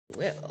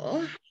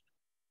We'll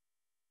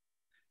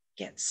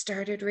get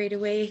started right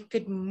away.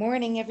 Good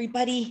morning,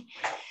 everybody.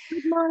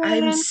 Good I'm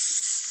morning.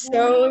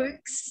 so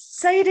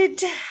excited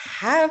to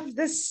have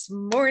this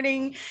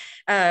morning.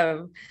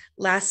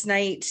 Last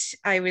night,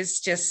 I was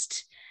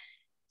just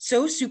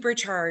so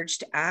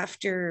supercharged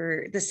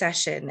after the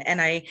session,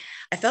 and I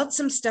felt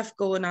some stuff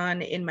going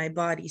on in my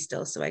body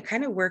still. So I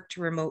kind of worked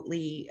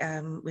remotely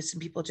with some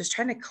people, just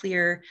trying to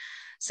clear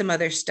some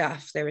other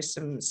stuff. There was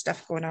some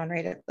stuff going on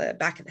right at the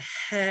back of the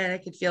head. I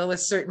could feel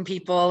with certain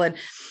people, and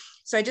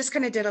so I just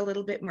kind of did a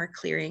little bit more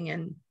clearing,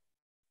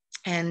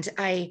 and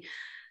I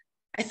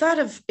thought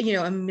of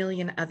a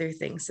million other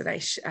things that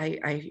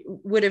I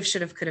would have,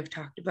 should have, could have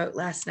talked about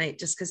last night,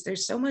 just because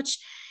there's so much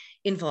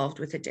involved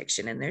with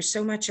addiction, and there's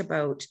so much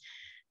about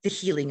the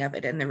healing of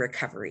it and the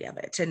recovery of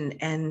it,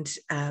 and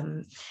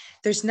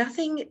there's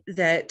nothing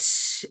that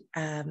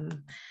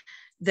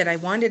I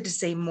wanted to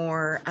say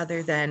more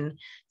other than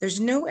there's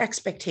no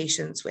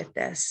expectations with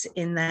this,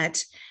 in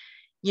that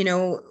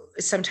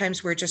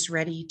sometimes we're just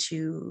ready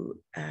to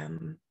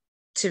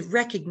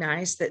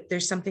recognize that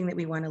there's something that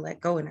we want to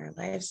let go in our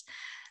lives.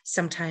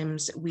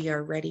 Sometimes we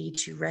are ready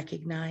to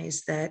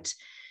recognize that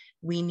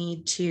we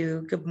need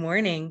to, good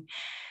morning,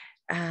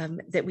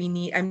 I'm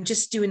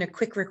just doing a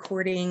quick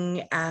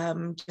recording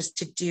just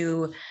to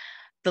do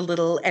the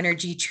little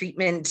energy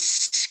treatment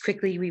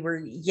quickly. We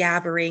were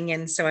yabbering,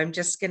 and so I'm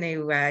just going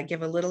to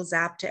give a little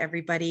zap to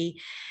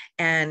everybody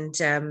and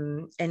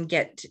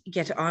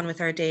get on with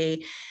our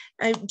day.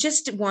 I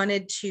just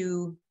wanted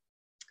to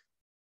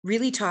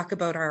really talk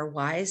about our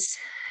whys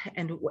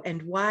and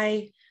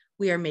why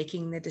we are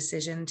making the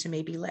decision to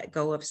maybe let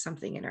go of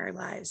something in our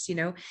lives,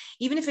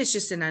 even if it's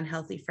just an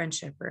unhealthy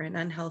friendship or an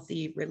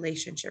unhealthy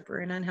relationship or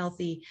an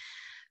unhealthy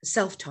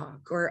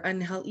self-talk or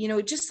unhealthy,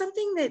 just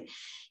something that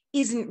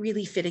isn't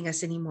really fitting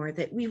us anymore,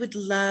 that we would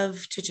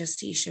love to just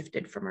see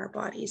shifted from our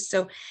bodies.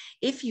 So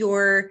if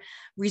your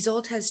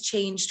result has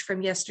changed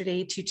from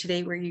yesterday to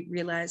today, where you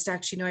realized,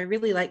 actually, no, I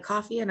really like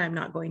coffee and I'm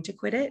not going to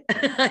quit it.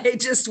 I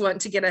just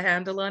want to get a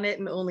handle on it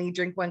and only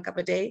drink 1 cup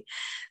a day.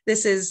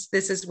 This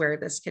is where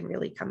this can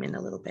really come in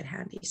a little bit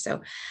handy.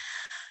 So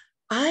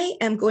I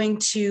am going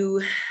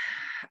to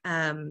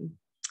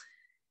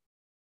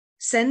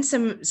send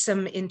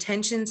some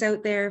intentions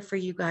out there for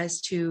you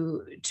guys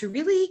to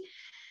really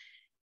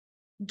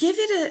give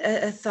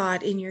it a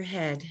thought in your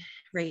head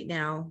right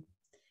now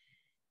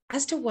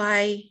as to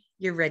why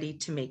you're ready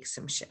to make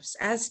some shifts,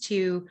 as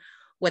to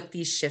what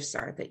these shifts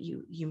are that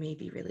you may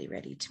be really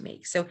ready to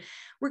make. So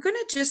we're going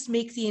to just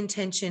make the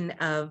intention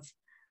of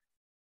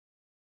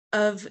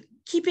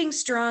keeping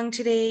strong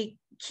today,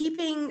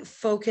 keeping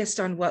focused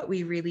on what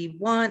we really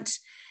want,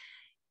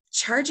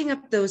 charging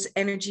up those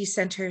energy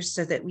centers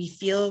so that we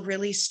feel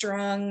really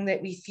strong,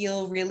 that we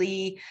feel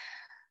really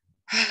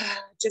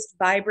just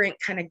vibrant,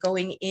 kind of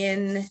going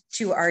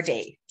into our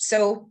day.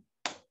 So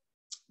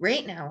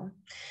right now,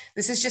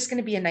 this is just going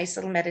to be a nice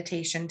little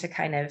meditation to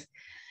kind of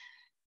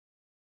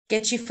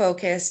get you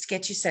focused,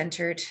 get you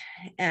centered.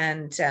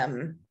 And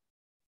I'm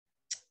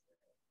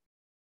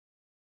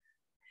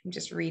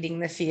just reading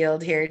the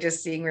field here,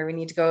 just seeing where we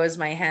need to go as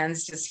my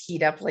hands just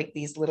heat up like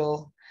these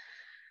little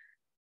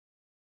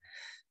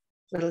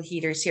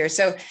heaters here.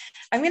 So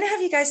I'm going to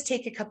have you guys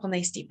take a couple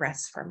nice deep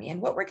breaths for me.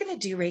 And what we're going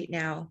to do right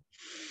now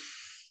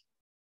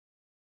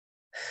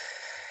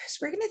is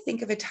we're going to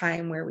think of a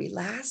time where we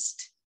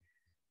last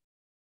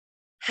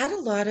had a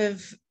lot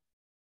of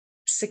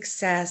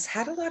success,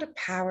 had a lot of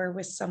power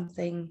with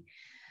something,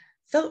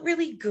 felt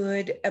really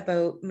good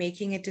about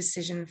making a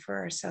decision for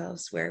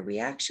ourselves where we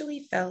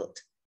actually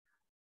felt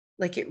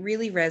like it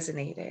really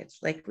resonated,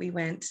 like we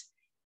went,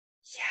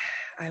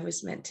 yeah, I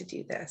was meant to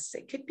do this.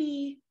 It could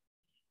be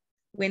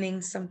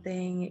winning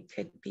something, it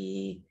could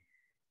be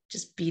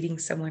just beating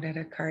someone at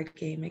a card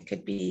game, it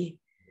could be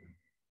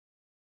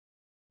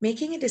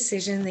making a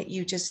decision that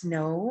you just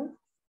know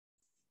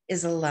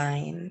is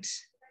aligned.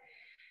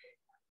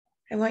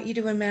 I want you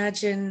to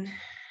imagine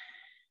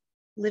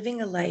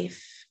living a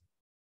life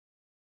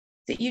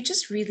that you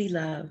just really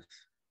love,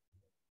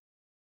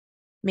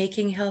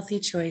 making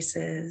healthy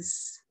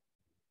choices,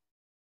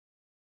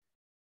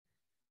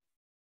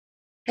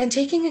 and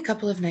taking a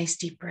couple of nice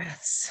deep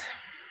breaths.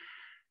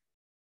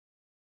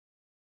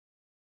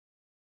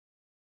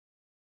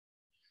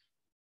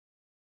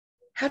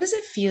 How does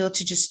it feel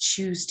to just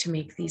choose to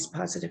make these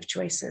positive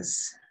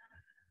choices?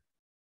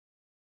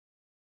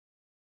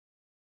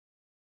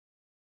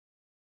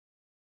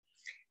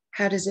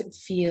 How does it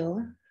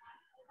feel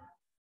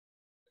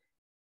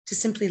to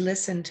simply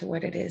listen to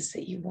what it is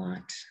that you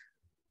want?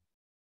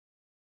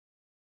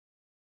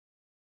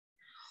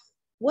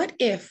 What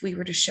if we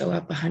were to show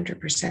up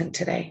 100%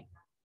 today?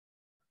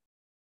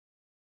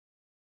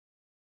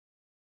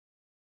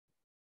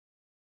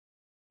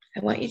 I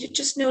want you to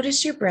just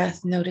notice your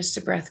breath. Notice the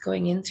breath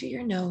going in through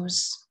your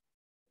nose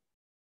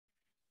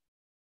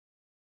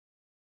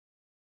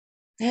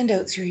and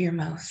out through your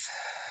mouth.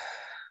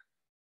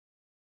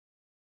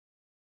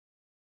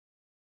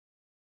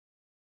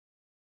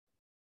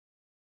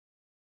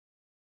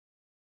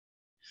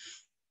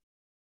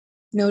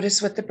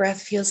 Notice what the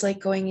breath feels like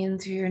going in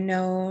through your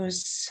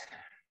nose.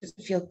 Does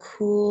it feel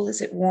cool?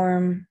 Is it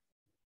warm?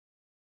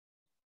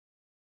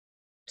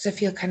 Does it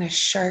feel kind of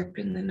sharp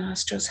in the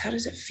nostrils? How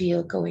does it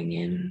feel going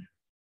in?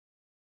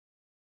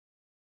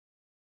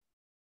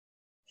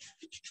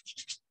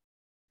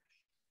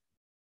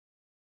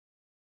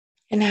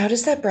 And how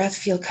does that breath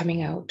feel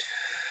coming out?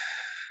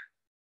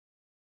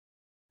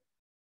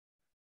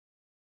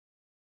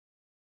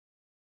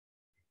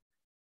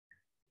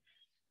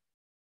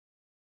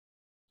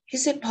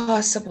 Is it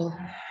possible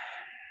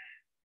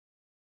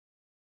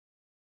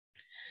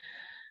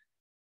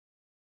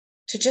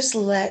to just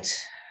let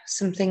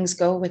some things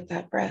go with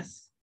that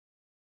breath?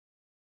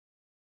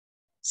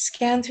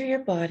 Scan through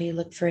your body,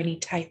 look for any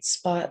tight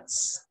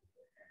spots,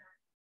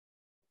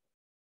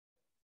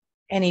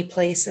 any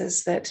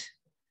places that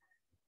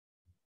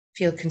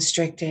feel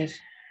constricted.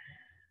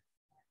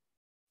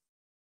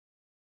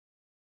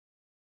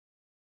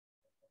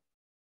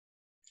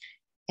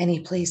 Any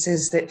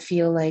places that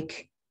feel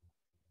like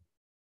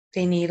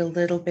they need a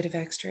little bit of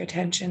extra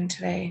attention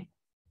today.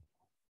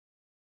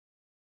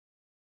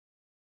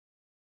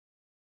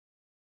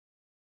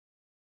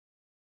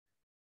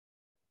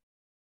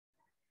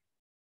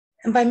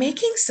 And by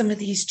making some of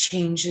these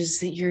changes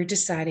that you're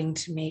deciding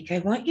to make, I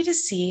want you to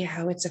see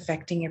how it's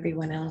affecting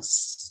everyone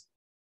else.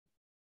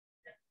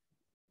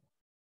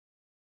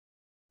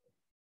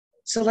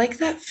 So like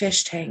that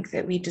fish tank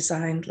that we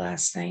designed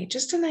last night,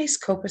 just a nice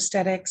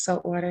copacetic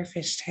saltwater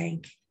fish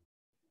tank.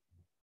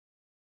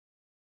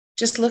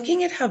 Just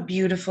looking at how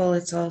beautiful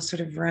it's all sort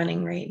of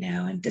running right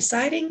now and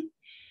deciding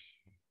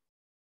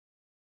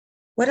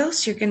what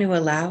else you're going to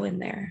allow in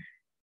there.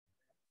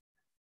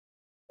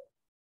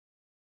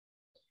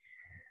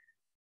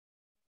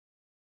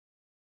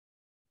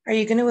 Are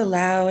you going to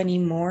allow any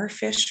more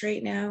fish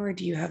right now, or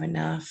do you have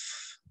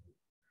enough?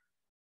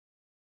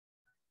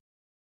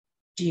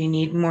 Do you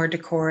need more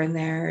decor in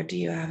there, or do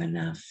you have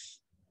enough?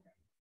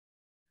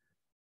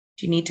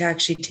 Do you need to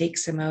actually take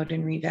some out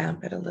and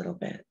revamp it a little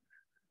bit?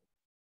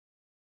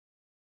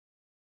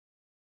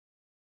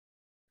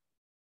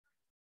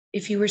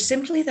 If you were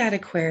simply that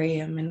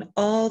aquarium and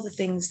all the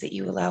things that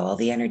you allow, all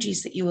the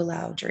energies that you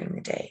allow during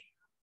the day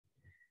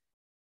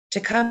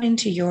to come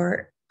into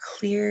your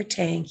clear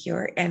tank,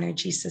 your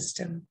energy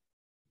system,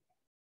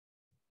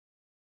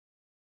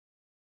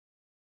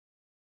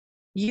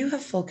 you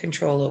have full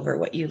control over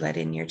what you let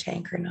in your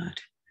tank or not.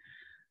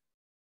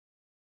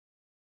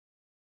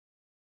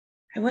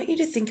 I want you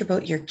to think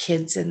about your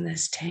kids in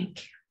this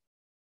tank.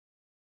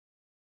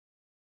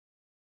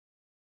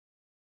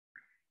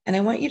 And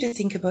I want you to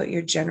think about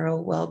your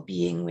general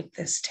well-being with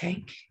this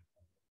tank.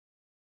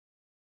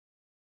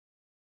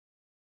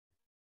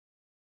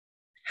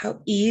 How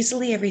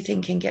easily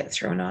everything can get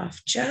thrown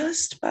off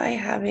just by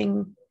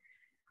having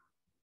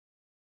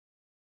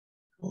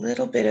a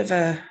little bit of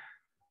a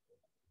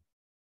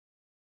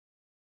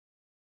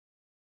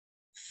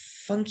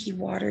funky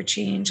water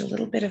change, a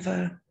little bit of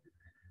a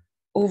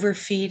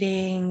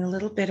overfeeding, a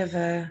little bit of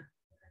a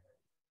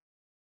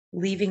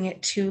leaving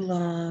it too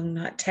long,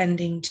 not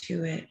tending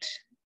to it.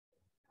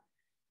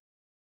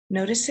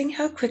 Noticing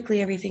how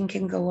quickly everything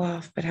can go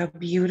off, but how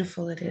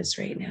beautiful it is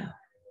right now.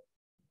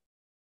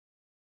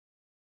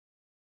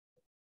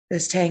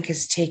 This tank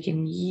has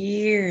taken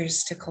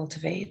years to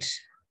cultivate,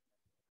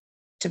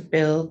 to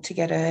build, to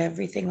get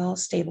everything all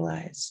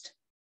stabilized.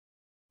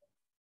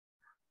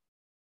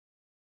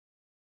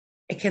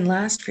 It can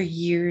last for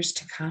years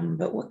to come,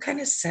 but what kind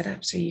of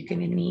setups are you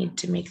going to need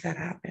to make that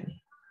happen?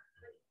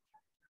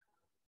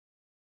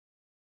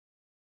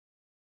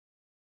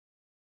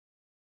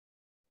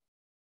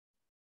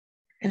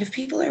 And if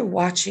people are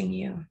watching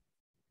you,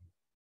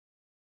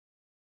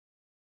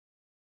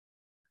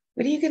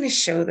 what are you going to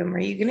show them? Are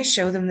you going to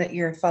show them that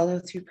you're a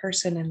follow-through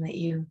person and that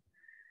you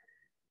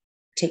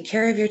take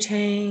care of your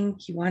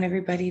tank, you want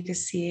everybody to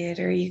see it,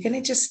 or are you going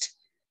to just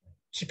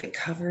keep it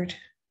covered?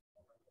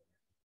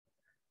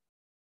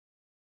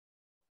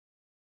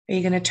 Are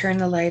you going to turn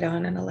the light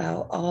on and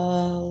allow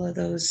all of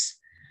those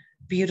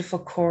beautiful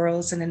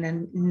corals and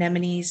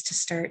anemones to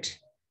start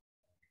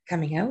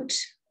coming out,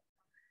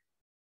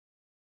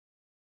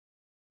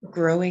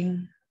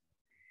 growing,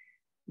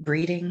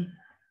 breeding?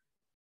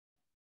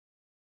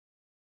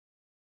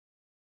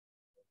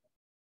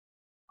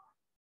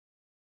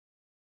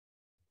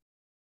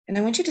 And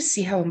I want you to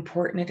see how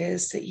important it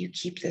is that you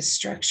keep this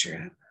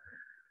structure up.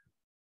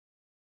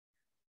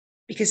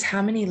 Because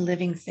how many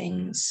living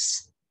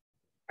things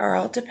are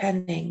all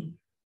depending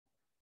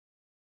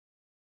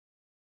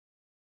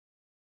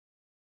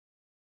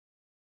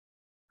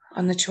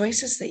on the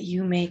choices that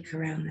you make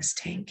around this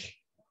tank?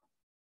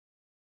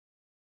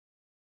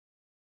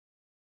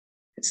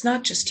 It's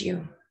not just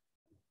you.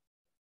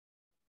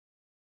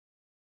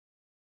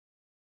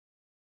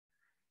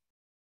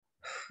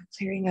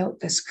 Clearing out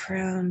this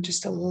crown,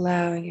 just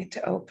allowing it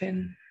to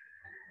open.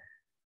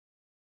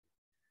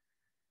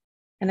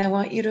 And I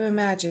want you to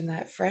imagine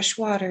that fresh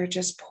water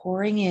just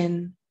pouring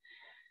in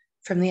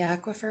from the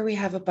aquifer we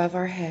have above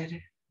our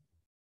head.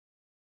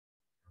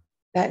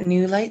 That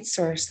new light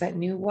source, that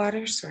new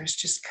water source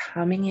just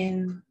coming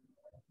in,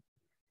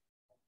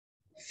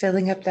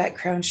 filling up that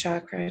crown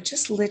chakra,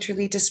 just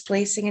literally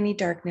displacing any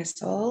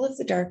darkness. All of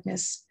the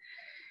darkness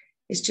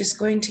is just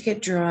going to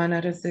get drawn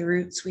out of the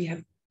roots we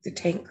have the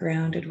tank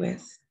grounded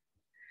with.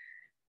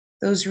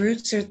 Those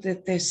roots are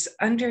this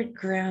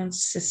underground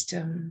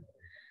system.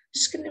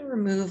 Just going to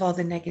remove all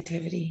the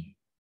negativity.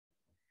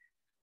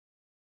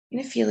 You're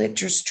going to feel it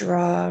just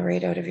draw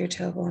right out of your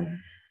tailbone.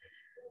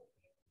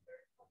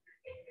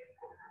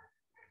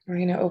 We're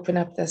going to open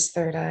up this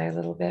third eye a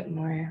little bit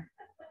more.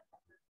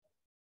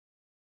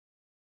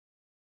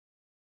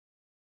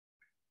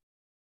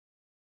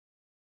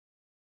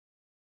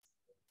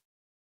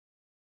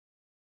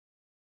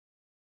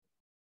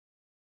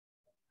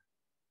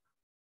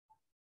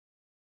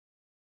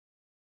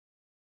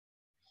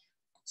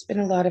 It's been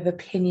a lot of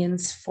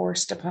opinions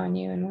forced upon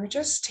you, and we're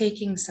just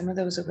taking some of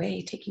those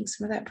away, taking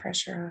some of that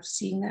pressure off,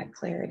 seeing that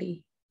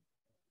clarity.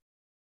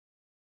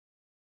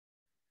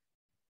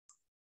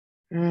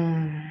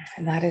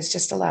 And that is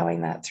just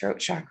allowing that throat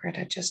chakra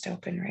to just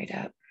open right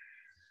up.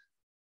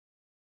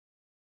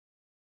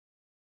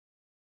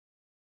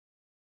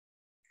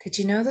 Did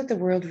you know that the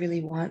world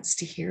really wants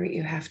to hear what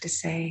you have to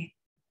say?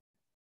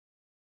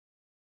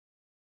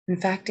 In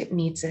fact, it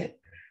needs it.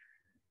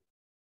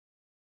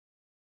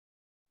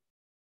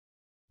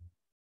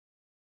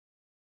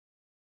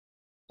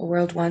 The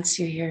world wants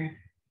you here.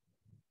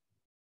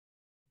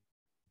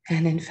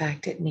 And in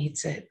fact, it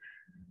needs it.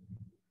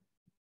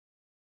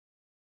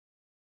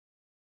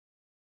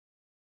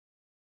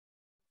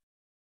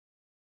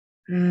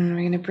 We're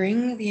going to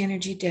bring the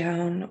energy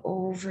down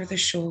over the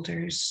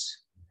shoulders,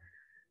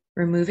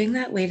 removing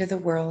that weight of the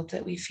world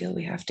that we feel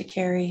we have to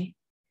carry,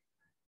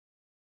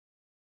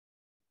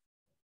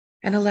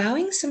 and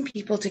allowing some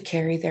people to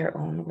carry their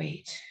own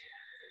weight.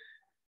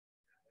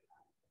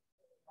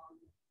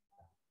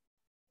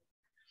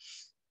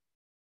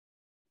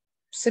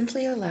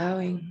 Simply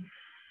allowing.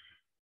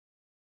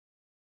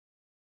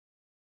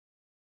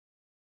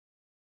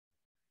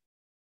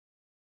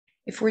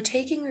 If we're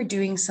taking or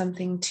doing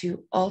something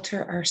to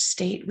alter our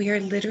state, we are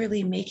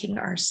literally making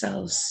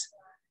ourselves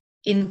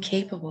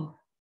incapable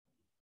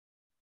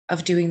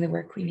of doing the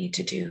work we need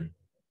to do.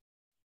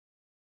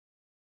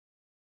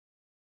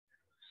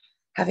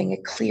 Having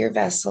a clear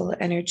vessel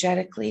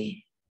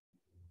energetically,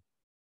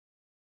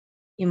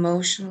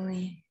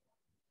 emotionally,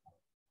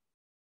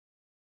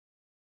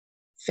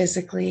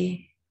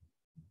 physically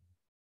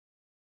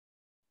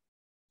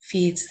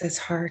feeds this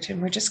heart.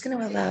 And we're just going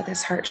to allow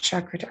this heart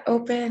chakra to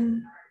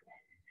open,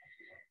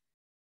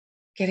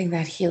 getting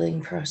that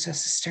healing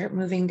process to start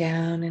moving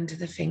down into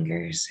the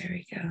fingers. There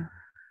we go.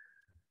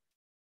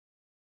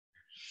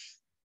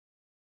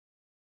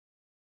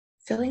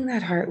 Filling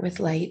that heart with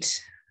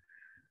light.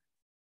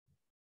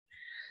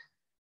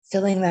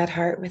 Filling that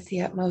heart with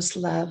the utmost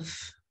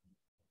love.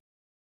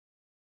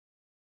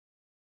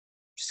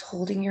 Just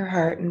holding your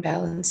heart and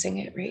balancing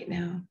it right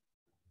now.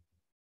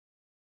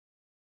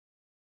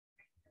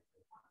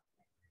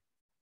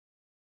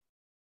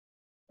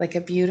 Like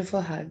a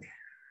beautiful hug.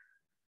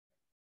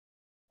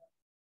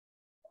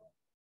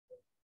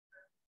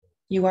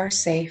 You are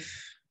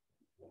safe.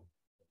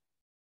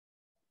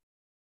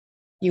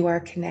 You are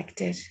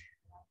connected.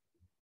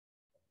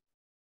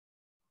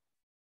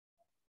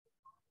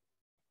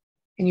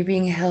 And you're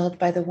being held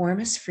by the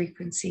warmest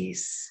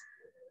frequencies.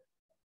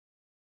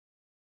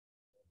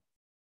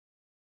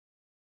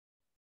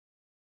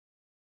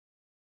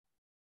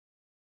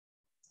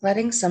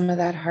 Letting some of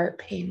that heart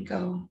pain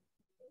go.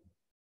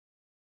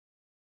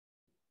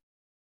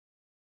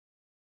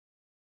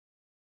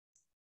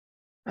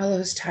 All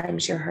those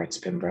times your heart's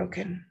been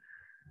broken.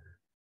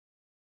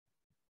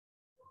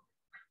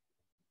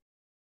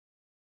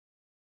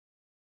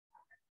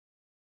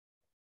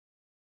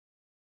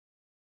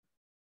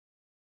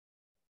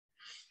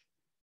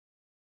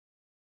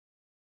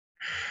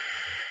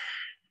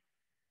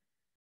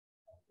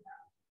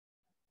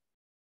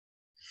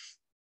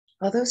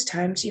 All those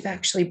times you've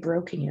actually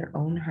broken your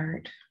own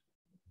heart.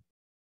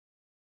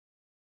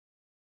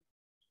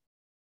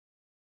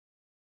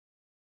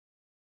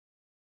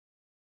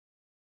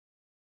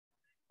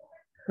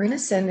 We're going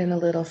to send in a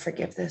little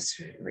forgiveness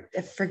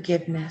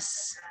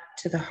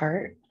to the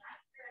heart.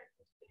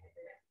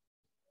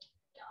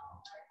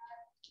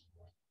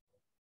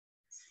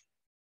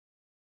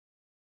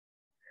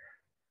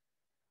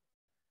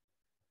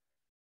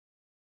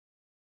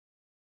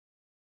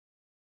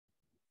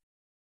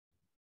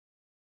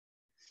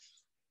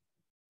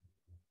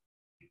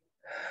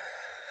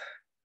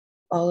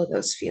 All of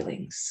those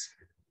feelings.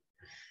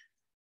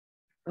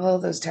 All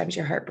of those times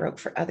your heart broke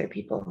for other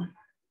people,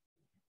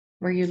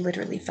 where you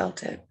literally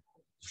felt it.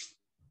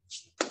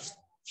 I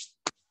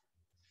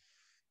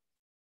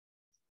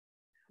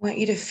want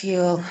you to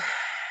feel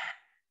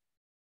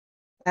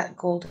that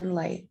golden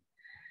light,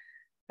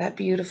 that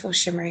beautiful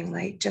shimmering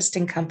light just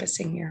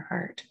encompassing your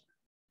heart,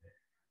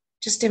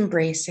 just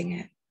embracing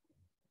it,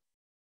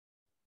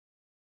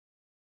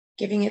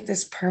 giving it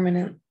this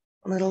permanent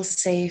little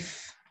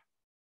safe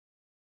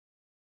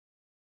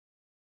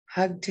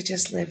hug to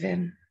just live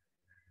in.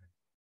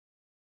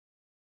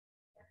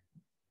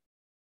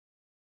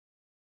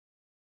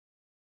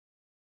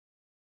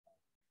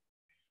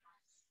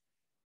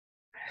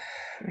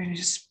 We're going to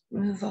just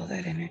move all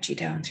that energy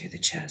down through the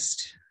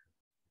chest.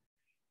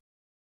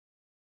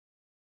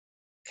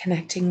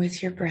 Connecting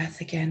with your breath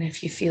again.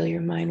 If you feel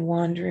your mind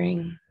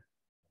wandering,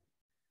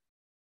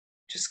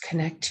 just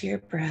connect to your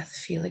breath.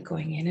 Feel it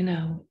going in and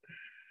out.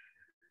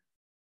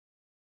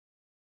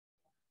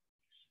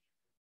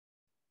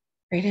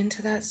 Right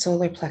into that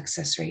solar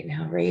plexus right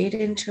now, right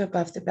into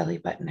above the belly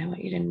button. I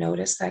want you to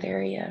notice that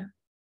area.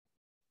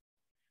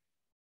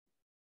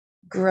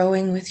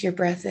 Growing with your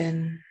breath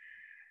in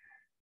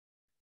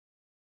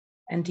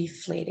and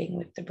deflating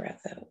with the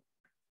breath out.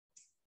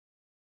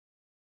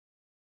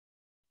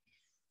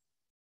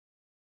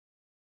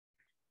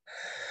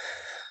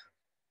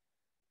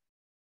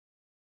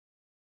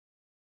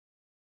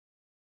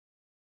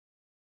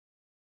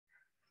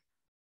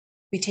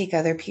 We take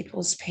other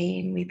people's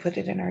pain, we put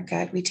it in our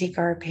gut. We take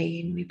our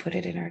pain, we put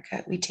it in our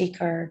gut. We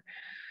take our,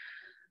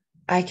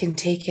 I can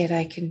take it,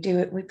 I can do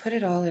it. We put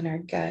it all in our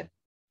gut.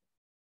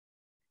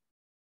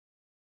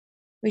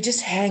 We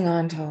just hang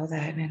on to all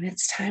that, and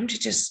it's time to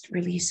just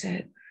release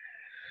it.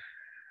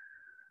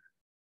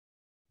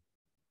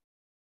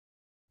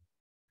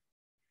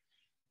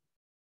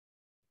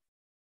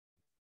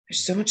 There's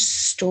so much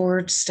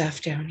stored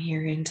stuff down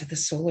here into the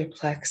solar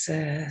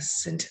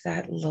plexus, into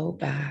that low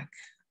back.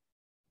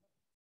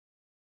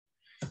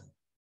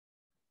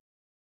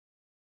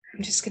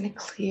 I'm just going to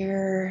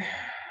clear,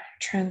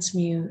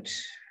 transmute,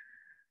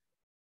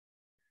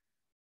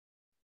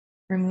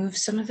 remove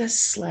some of the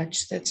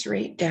sludge that's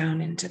right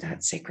down into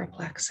that sacral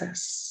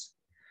plexus.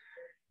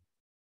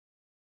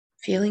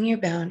 Feeling your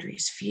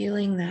boundaries,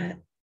 feeling that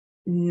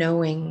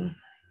knowing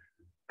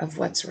of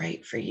what's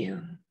right for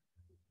you,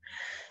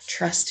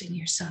 trusting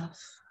yourself,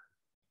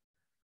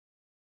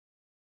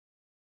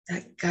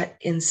 that gut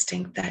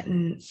instinct, that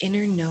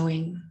inner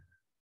knowing,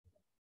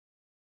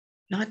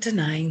 not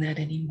denying that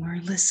anymore,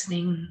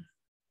 listening,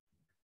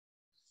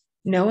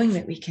 knowing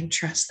that we can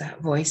trust that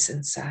voice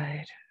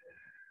inside.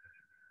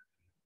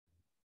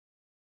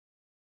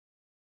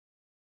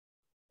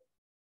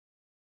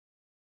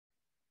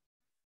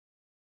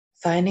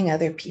 Finding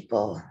other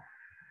people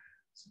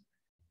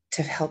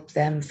to help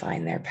them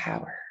find their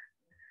power.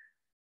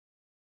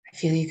 I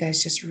feel you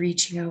guys just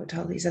reaching out to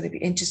all these other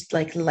people and just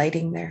like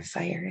lighting their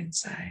fire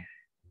inside.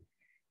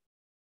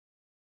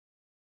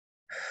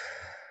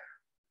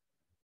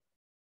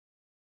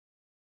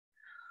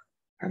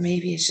 Or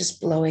maybe it's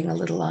just blowing a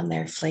little on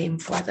their flame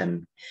for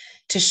them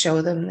to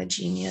show them the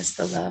genius,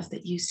 the love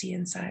that you see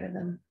inside of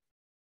them.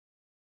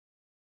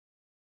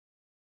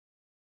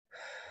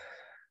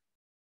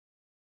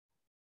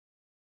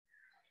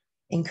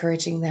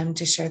 Encouraging them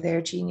to share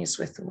their genius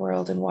with the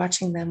world and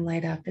watching them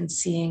light up and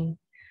seeing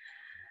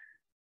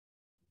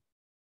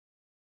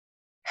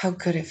how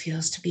good it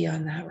feels to be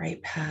on that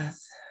right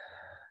path.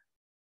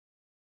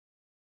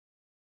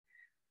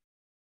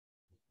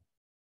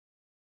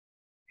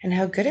 And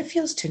how good it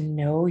feels to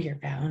know your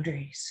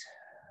boundaries.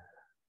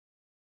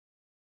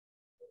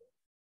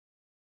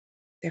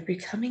 They're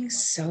becoming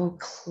so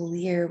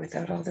clear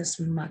without all this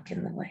muck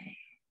in the way.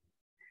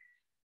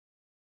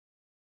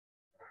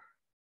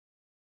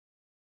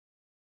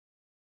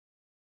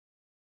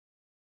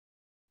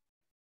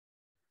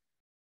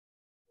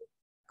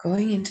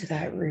 Going into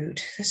that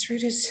root. This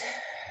root is,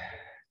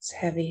 it's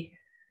heavy.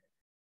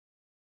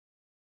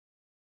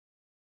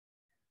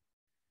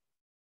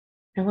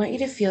 I want you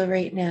to feel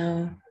right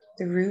now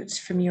the roots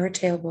from your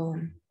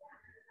tailbone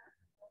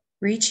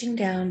reaching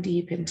down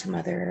deep into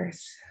Mother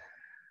Earth.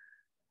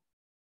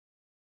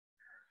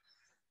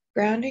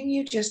 Grounding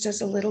you just as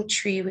a little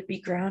tree would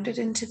be grounded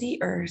into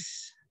the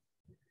earth.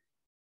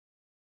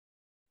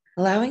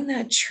 Allowing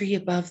that tree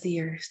above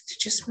the earth to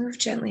just move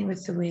gently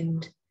with the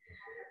wind.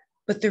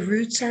 But the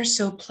roots are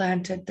so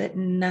planted that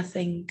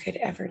nothing could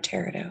ever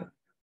tear it out.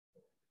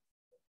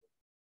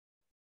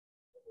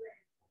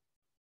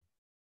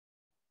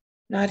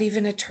 Not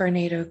even a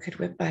tornado could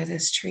whip by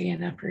this tree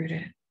and uproot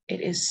it. It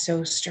is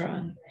so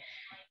strong.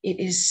 It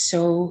is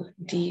so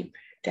deep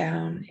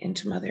down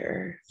into Mother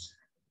Earth.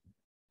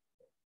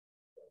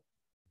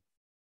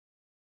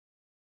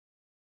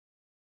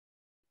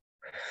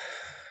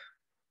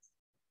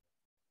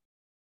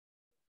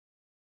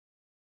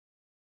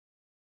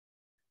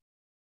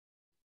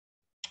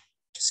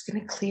 Just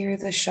going to clear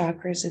the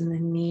chakras in the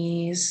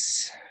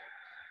knees.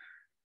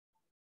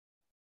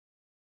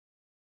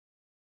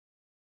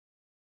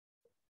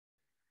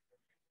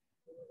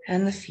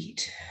 And the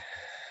feet.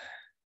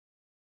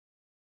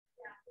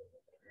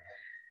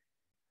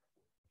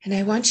 And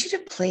I want you to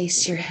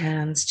place your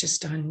hands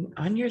just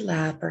on your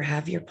lap or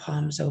have your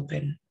palms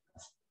open.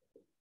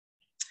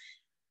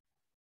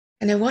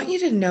 And I want you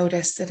to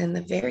notice that in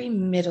the very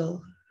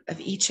middle of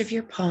each of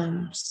your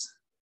palms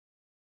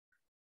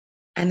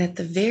and at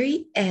the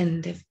very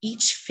end of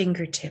each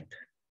fingertip,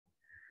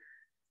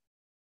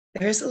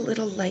 there's a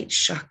little light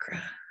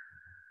chakra.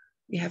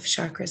 We have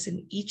chakras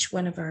in each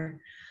one of our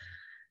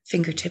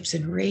fingertips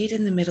and right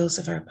in the middles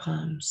of our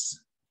palms.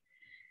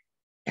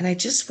 And I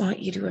just want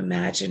you to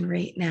imagine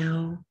right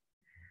now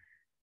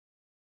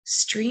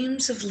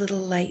streams of little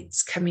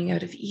lights coming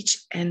out of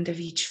each end of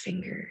each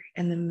finger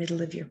and the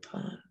middle of your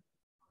palm.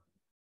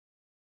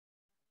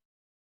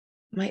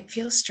 Might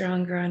feel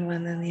stronger on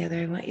one than the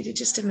other. I want you to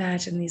just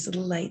imagine these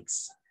little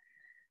lights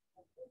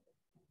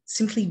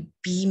simply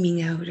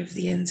beaming out of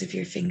the ends of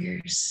your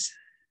fingers.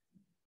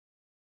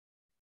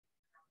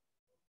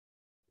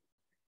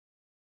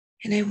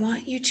 And I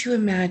want you to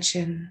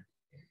imagine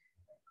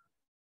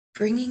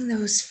bringing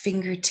those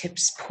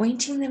fingertips,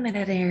 pointing them at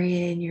an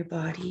area in your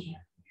body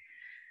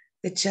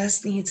that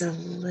just needs a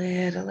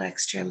little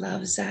extra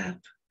love zap,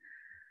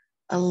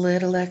 a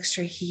little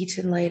extra heat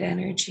and light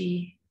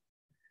energy,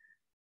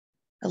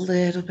 a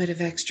little bit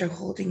of extra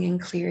holding and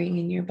clearing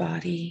in your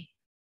body.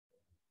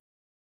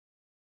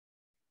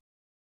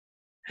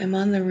 I'm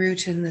on the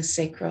root and the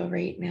sacral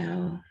right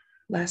now.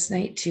 Last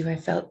night too, I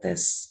felt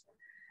this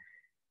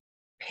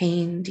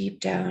pain deep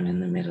down in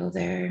the middle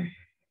there.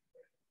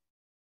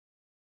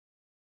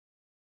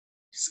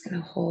 Just going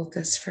to hold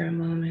this for a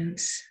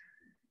moment.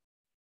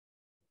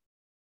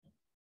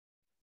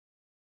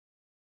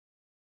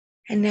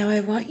 And now I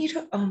want you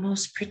to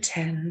almost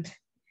pretend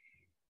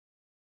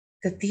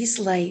that these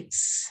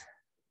lights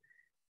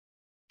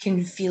can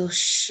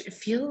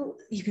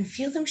you can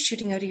feel them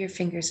shooting out of your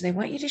fingers. And I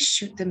want you to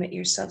shoot them at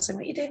yourselves. I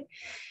want you to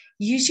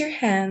use your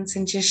hands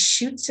and just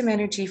shoot some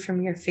energy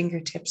from your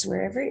fingertips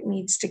wherever it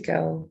needs to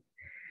go.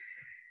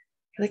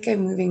 I feel like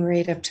I'm moving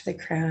right up to the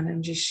crown.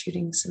 I'm just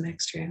shooting some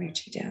extra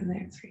energy down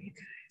there for you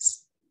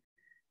guys.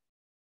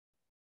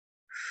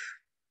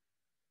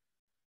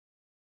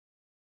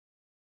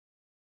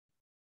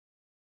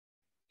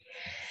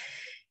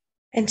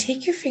 And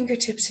take your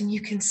fingertips and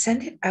you can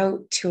send it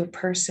out to a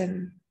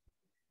person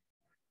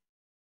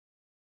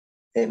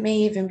that may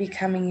even be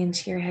coming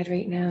into your head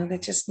right now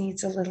that just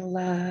needs a little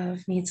love,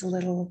 needs a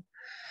little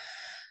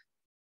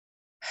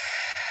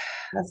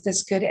of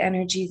this good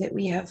energy that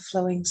we have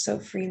flowing so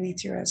freely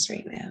through us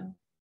right now.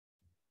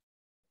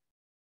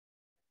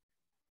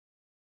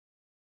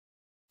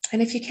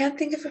 And if you can't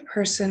think of a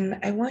person,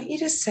 I want you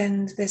to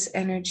send this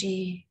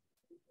energy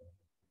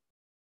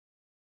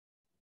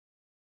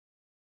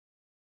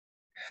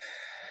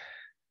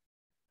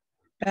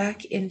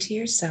back into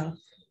yourself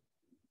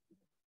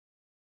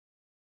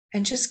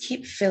and just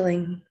keep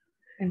filling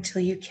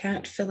until you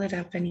can't fill it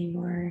up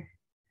anymore,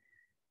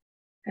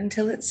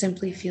 until it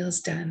simply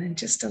feels done, and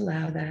just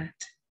allow that.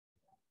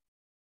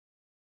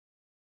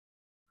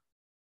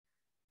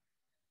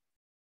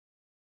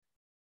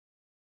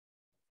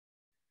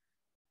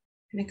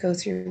 I'm going to go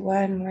through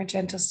one more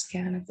gentle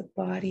scan of the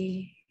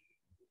body.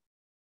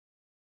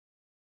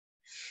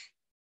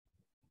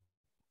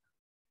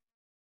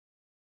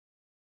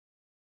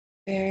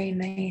 Very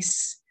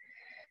nice,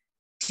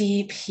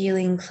 deep,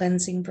 healing,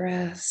 cleansing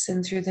breaths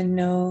in through the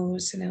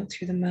nose and out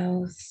through the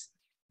mouth.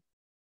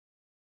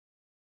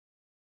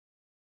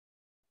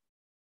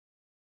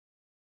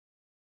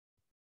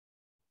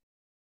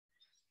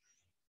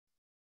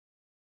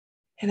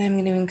 And I'm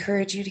going to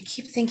encourage you to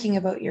keep thinking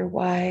about your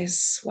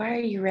whys. Why are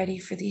you ready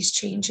for these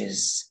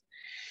changes?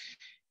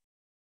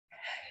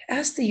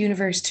 Ask the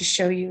universe to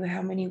show you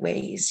how many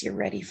ways you're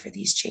ready for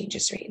these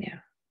changes right now.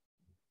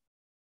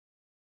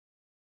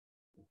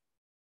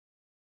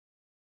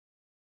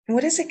 And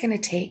what is it going to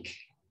take?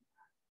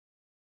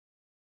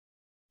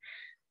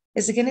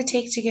 Is it going to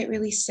take to get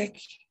really sick?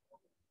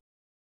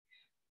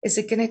 Is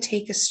it going to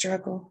take a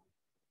struggle?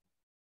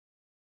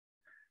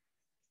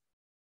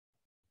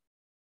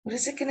 What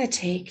is it going to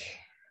take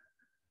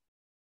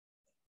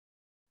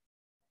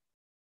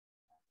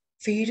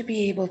for you to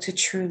be able to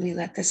truly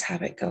let this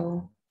habit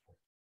go?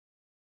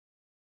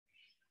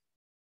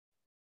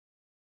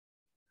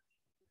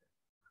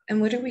 And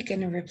what are we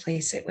going to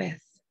replace it with?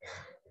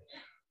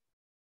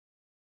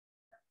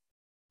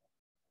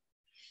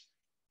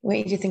 I want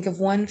you to think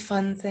of one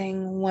fun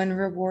thing, one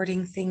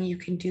rewarding thing you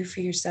can do for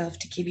yourself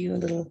to give you a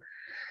little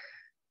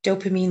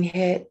dopamine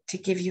hit, to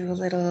give you a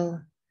little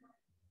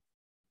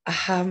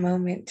aha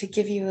moment, to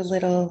give you a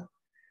little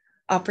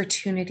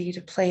opportunity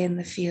to play in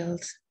the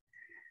field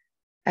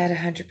at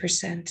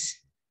 100%.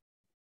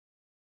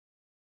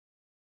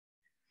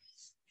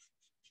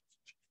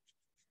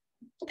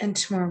 And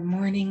tomorrow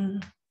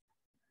morning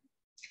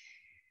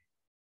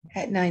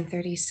at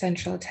 9:30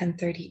 Central,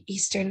 10:30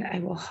 Eastern, I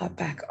will hop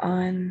back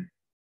on,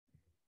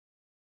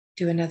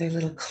 do another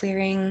little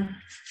clearing.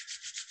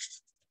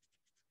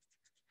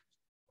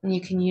 And you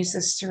can use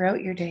this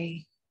throughout your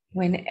day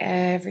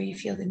whenever you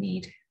feel the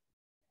need.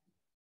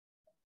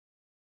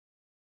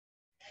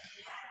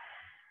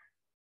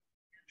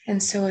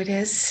 And so it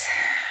is.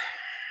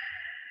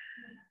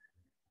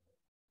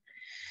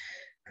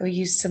 Go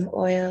use some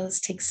oils,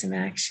 take some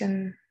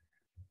action.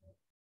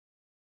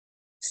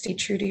 Stay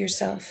true to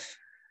yourself.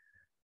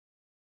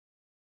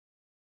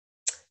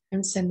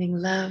 I'm sending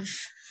love.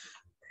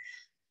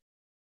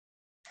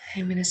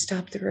 I'm going to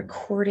stop the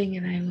recording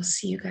and I will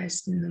see you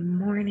guys in the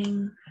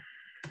morning.